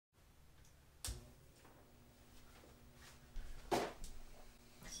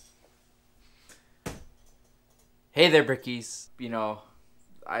Hey there, Brickies.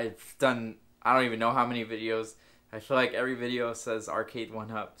 I've done, I don't even know how many videos. I feel like every video says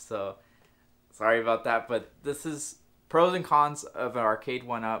ARCADE1UP, so sorry about that. But this is pros and cons of an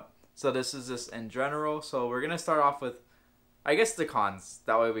ARCADE1UP. So this is just in general. So we're going to start off with, I guess, the cons.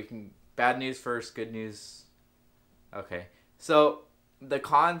 That way we can, bad news first, good news. Okay. So the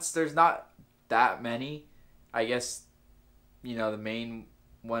cons, there's not that many. I guess, the main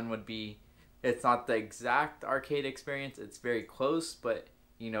one would be it's not the exact arcade experience. It's very close, but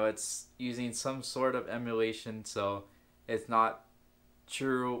it's using some sort of emulation, so it's not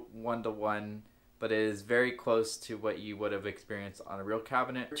true one to one, but it is very close to what you would have experienced on a real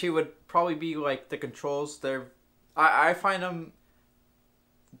cabinet. Two would probably be like the controls. I find them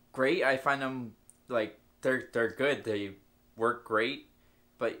great. I find them like they're good. They work great,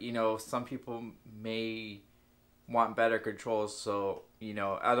 but some people may want better controls. So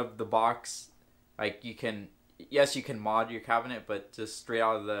out of the box, like you can mod your cabinet, but just straight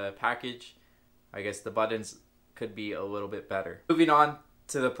out of the package, I guess the buttons could be a little bit better. Moving on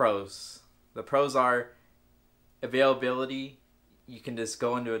to the pros. The pros are availability. You can just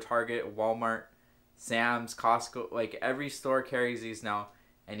go into a Target, Walmart, Sam's, Costco, like every store carries these now,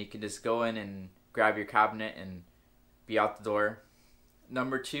 and you can just go in and grab your cabinet and be out the door.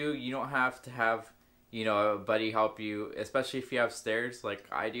 Number two, you don't have to have a buddy help you, especially if you have stairs like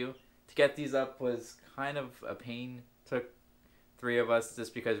I do. To get these up was kind of a pain. Took three of us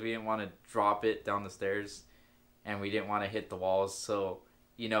just because we didn't want to drop it down the stairs and we didn't want to hit the walls. So,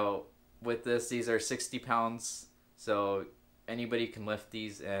 with this, these are 60 pounds. So anybody can lift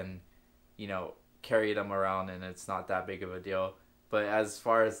these and, carry them around, and it's not that big of a deal. But as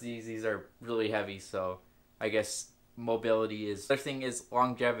far as these are really heavy. So I guess mobility is. Other thing is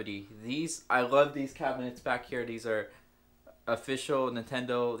longevity. I love these cabinets back here. These are official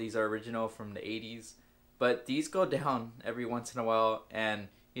Nintendo. These are original from the 80s, but these go down every once in a while, and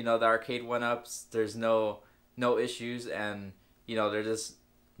the ARCADE1UPs, there's no issues, and they're just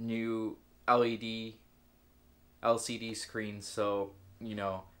new LCD screens, so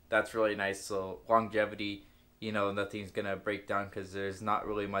that's really nice. So longevity, nothing's gonna break down because there's not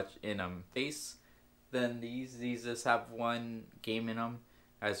really much in them. Base, then these just have one game in them,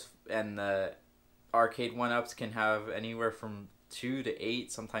 and the ARCADE1UPs can have anywhere from 2 to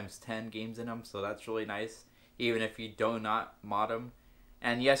 8, sometimes 10 games in them, so that's really nice, even if you do not mod them.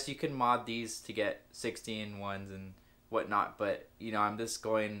 And yes, you can mod these to get 16 ones and whatnot, but I'm just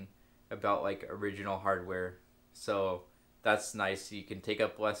going about like original hardware, so that's nice. You can take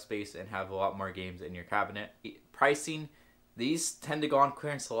up less space and have a lot more games in your cabinet. Pricing, these tend to go on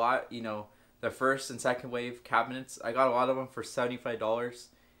clearance a lot. The first and second wave cabinets, I got a lot of them for $75,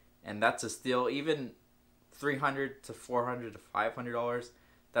 and that's a steal. Even $300 to $400 to $500,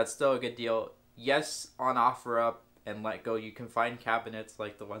 that's still a good deal. Yes, on OfferUp and Letgo, you can find cabinets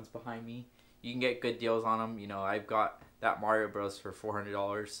like the ones behind me. You can get good deals on them. I've got that Mario Bros for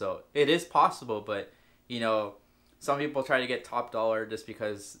 $400, so it is possible. But some people try to get top dollar just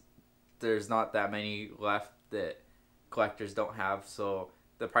because there's not that many left that collectors don't have. So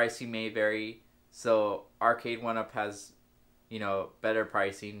the pricing may vary. So ARCADE1UP has better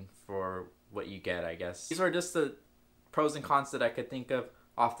pricing for what you get, I guess. These are just the pros and cons that I could think of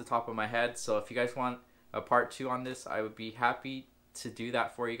off the top of my head. So if you guys want a part 2 on this, I would be happy to do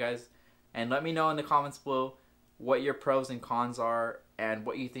that for you guys. And let me know in the comments below what your pros and cons are and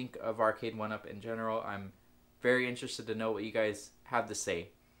what you think of ARCADE1UP in general. I'm very interested to know what you guys have to say.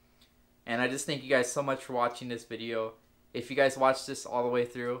 And I just thank you guys so much for watching this video. If you guys watched this all the way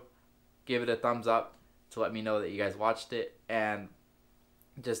through, give it a thumbs up to let me know that you guys watched it. And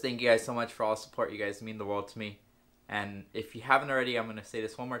just thank you guys so much for all the support. You guys mean the world to me. And if you haven't already, I'm going to say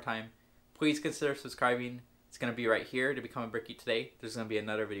this one more time. Please consider subscribing. It's going to be right here to become a Brickie today. There's going to be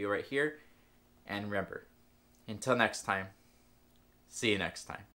another video right here. And remember, until next time, see you next time.